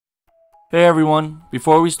Hey everyone,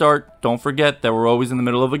 before we start, don't forget that we're always in the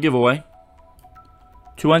middle of a giveaway.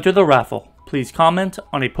 To enter the raffle, please comment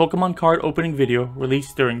on a Pokemon card opening video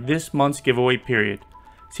released during this month's giveaway period.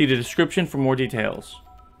 See the description for more details.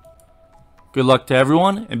 Good luck to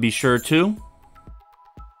everyone, and be sure to...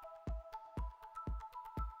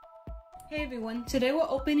 Hey everyone, today we're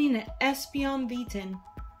opening an Espeon V10.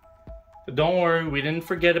 But don't worry, we didn't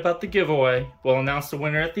forget about the giveaway. We'll announce the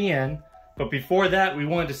winner at the end. But before that, we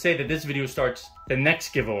wanted to say that this video starts the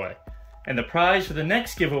next giveaway. And the prize for the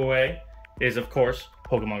next giveaway is, of course,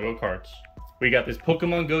 Pokemon Go cards. We got this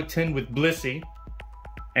Pokemon Go tin with Blissey.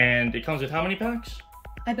 And it comes with how many packs?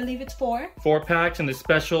 I believe it's 4. 4 packs and the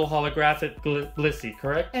special holographic Blissey,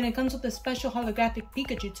 correct? And it comes with a special holographic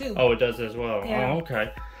Pikachu too. Oh, it does as well. Yeah. Oh,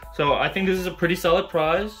 okay. So I think this is a pretty solid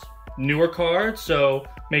prize. Newer card, so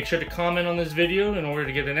make sure to comment on this video in order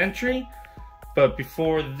to get an entry. But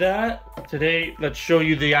before that, today let's show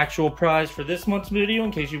you the actual prize for this month's video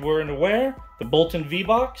in case you weren't aware. The Bolton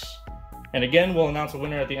V-Box. And again, we'll announce a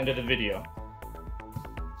winner at the end of the video.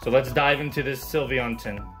 So let's dive into this Sylveon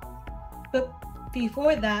tin. But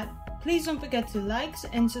before that, please don't forget to like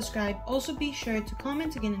and subscribe. Also be sure to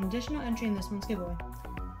comment to get an additional entry in this month's giveaway.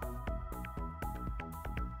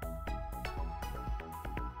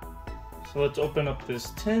 So let's open up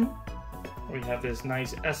this tin. We have this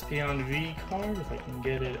nice Espeon V card, if I can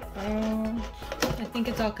get it out. I think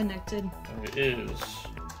it's all connected. It is.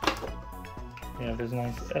 We have this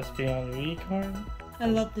nice Espeon V card. I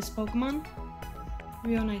love this Pokemon.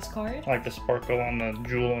 Real nice card. I like the sparkle on the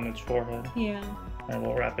jewel on its forehead. Yeah. And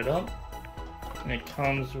we'll wrap it up. And it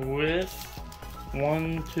comes with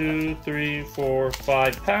 1, 2, 3, 4,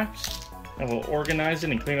 5 packs. And we'll organize it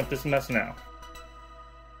and clean up this mess now.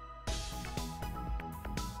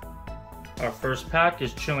 Our first pack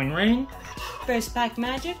is Chilling Reign. First pack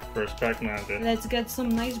Magic. First pack Magic. Let's get some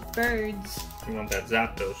nice birds. You want that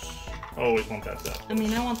Zapdos. Always want that Zapdos. I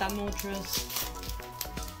mean, I want that Moltres.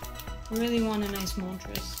 Really want a nice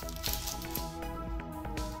Moltres.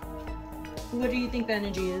 What do you think the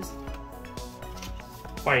energy is?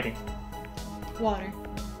 Fighting. Water.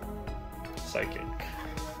 Psychic.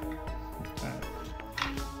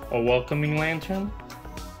 A Welcoming Lantern.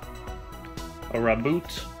 A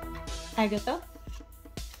Raboot. Agatha.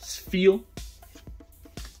 Spheal.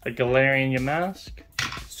 A Galarian Yamask.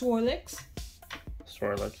 Swirlix.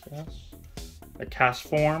 Swirlix, yes. A Cast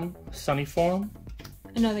Form. Sunny Form.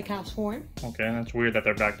 Another Cast Form. Okay, that's weird that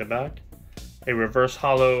they're back to back. A Reverse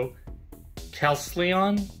Hollow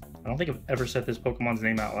Calcleon. I don't think I've ever said this Pokemon's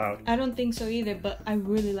name out loud. I don't think so either, but I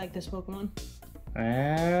really like this Pokemon.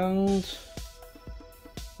 And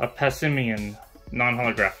a Passimian,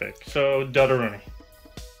 non-holographic. So, Dodaruni.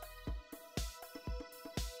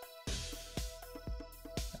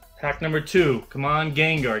 Pack number 2. Come on,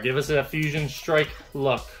 Gengar. Give us a Fusion Strike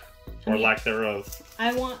luck. Or lack thereof.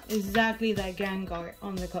 I want exactly that Gengar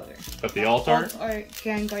on the cover. But the alt art? Alt art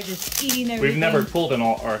Gengar just eating everything. We've never pulled an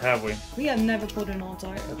alt art, have we? We have never pulled an alt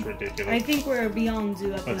art. That's ridiculous. I think we're beyond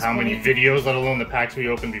zoo at this point. With how many videos, let alone the packs we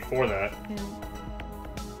opened before that.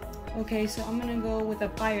 Yeah. Okay, so I'm gonna go with a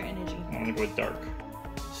Fire Energy. I'm gonna go with Dark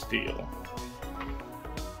Steel.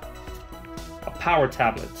 A Power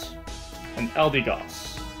Tablet. An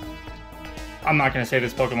Eldegoss. I'm not gonna say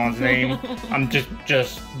this Pokemon's name. I'm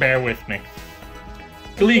just bear with me.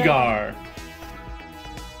 Gligar.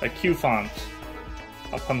 A Qfont.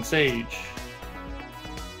 A Pansage.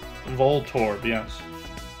 Voltorb, yes.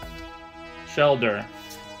 Shelder.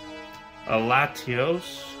 A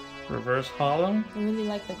Latios. Reverse Hollow. I really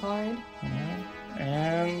like the card. Yeah.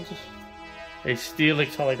 And a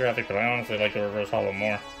Steelix holographic, but I honestly like the Reverse Hollow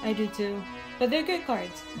more. I do too. But they're good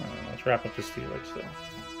cards. Let's wrap up the Steelix though.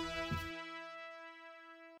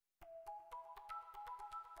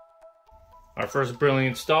 Our first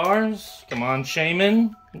Brilliant Stars. Come on,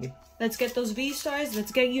 Shaman. Let's get those V-Stars.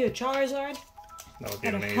 Let's get you a Charizard. That would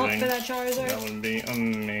be Gotta amazing. hunt for that Charizard. That would be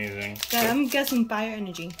amazing. Yeah, I'm guessing Fire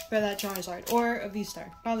Energy for that Charizard. Or a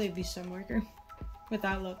V-Star. Probably a V-Star marker.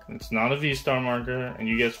 Without luck. It's not a V-Star marker, and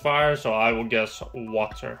you guess fire, so I will guess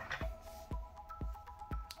water.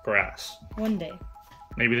 Grass. One day.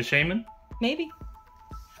 Maybe the Shaman? Maybe.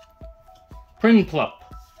 Prinplup.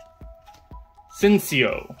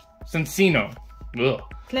 Cincino. Ugh.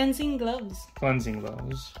 Cleansing Gloves. Cleansing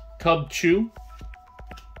Gloves. Cubchoo.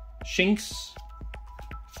 Shinx.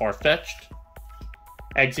 Farfetch'd.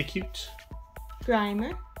 Execute.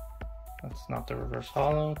 Grimer. That's not the Reverse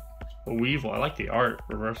Hollow. A Weevil. I like the art.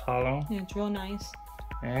 Reverse Hollow. Yeah, it's real nice.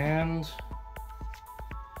 And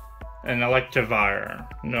an Electivire.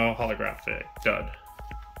 No holographic. Dud.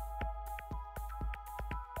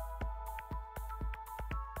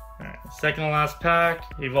 Alright, second to last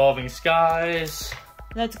pack, Evolving Skies.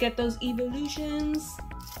 Let's get those evolutions.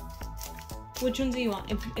 Which ones do you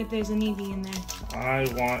want, if there's an Eevee in there? I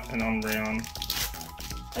want an Umbreon.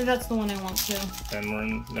 That's the one I want too.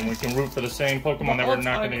 Then we can root for the same Pokemon that we're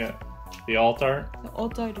not gonna get. The Alt-Art. The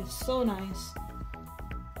Alt-Art is so nice.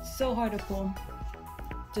 So hard to pull.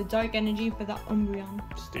 The Dark Energy for the Umbreon.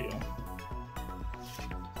 Steel.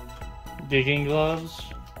 Digging Gloves.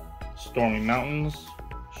 Stormy Mountains.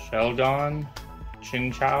 Sheldon.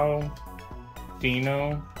 Chinchou.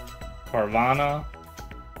 Dino. Carvana.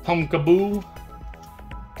 Pumpkaboo.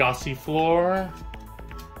 Gossifleur.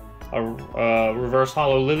 A Reverse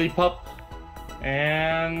Hollow Lillipup.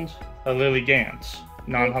 And a Lilligant.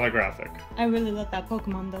 Non-holographic. I really love that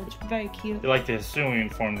Pokemon though, it's very cute. You like the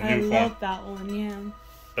Hisuian form, the new form. I love that one, yeah.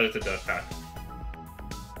 But it's a dud pack.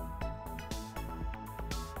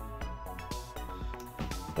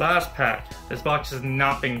 Last pack. This box has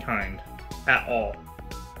not been kind at all.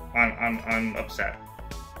 I'm upset.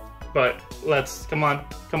 But come on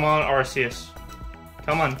Arceus.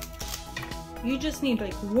 Come on. You just need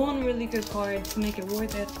like one really good card to make it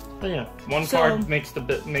worth it. Oh, yeah, one card makes the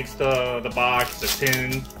box, the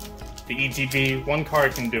tin, the ETB. One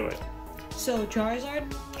card can do it. So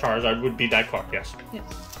Charizard? Charizard would be that card, yes. Yes.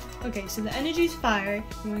 Okay, so the energy's fire,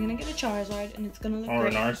 and we're gonna get a Charizard, and it's gonna look great. Or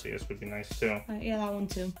an Arceus would be nice too. Yeah, that one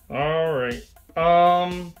too. Alright.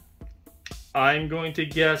 I'm going to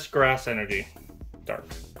guess Grass Energy. Dark.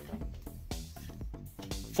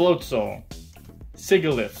 Floatzel.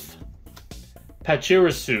 Sigilyph.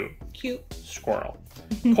 Pachirisu. Cute. Squirrel.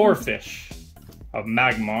 Corphish. A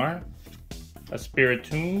Magmar. A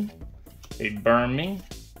Spiritomb. A Burmy.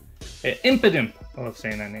 An Impidimp. I love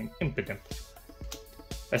saying that name. Impidimp.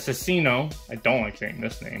 A Assassino. I don't like saying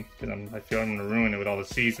this name because I feel I'm going to ruin it with all the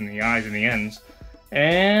C's and the I's and the N's.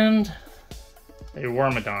 And a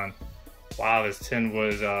Wormadon. Wow, this tin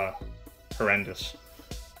was horrendous.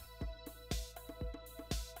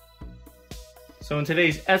 So in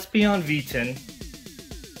today's Espeon V tin,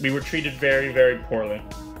 we were treated very, very poorly.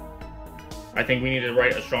 I think we need to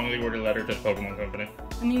write a strongly worded letter to the Pokemon Company.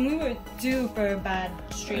 I mean, we were due for a bad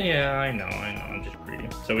streak. Yeah, I know, I'm just greedy.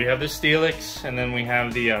 So we have the Steelix, and then we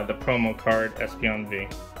have the promo card, Espeon V.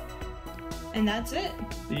 And that's it.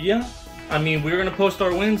 Yeah. I mean, we're going to post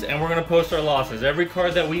our wins, and we're going to post our losses. Every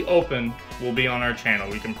card that we open will be on our channel.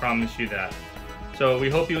 We can promise you that. So we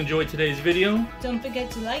hope you enjoyed today's video. Don't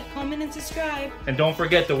forget to like, comment, and subscribe. And don't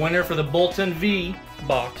forget, the winner for the Bolton V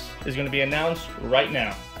box is going to be announced right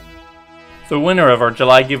now. The winner of our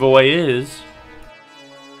July giveaway is...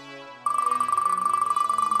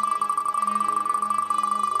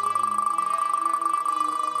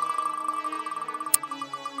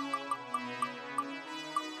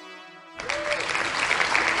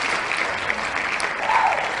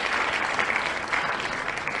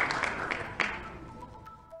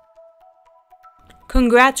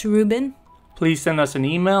 Congrats, Ruben. Please send us an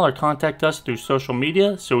email or contact us through social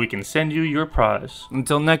media so we can send you your prize.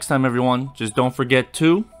 Until next time, everyone, just don't forget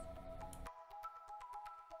to...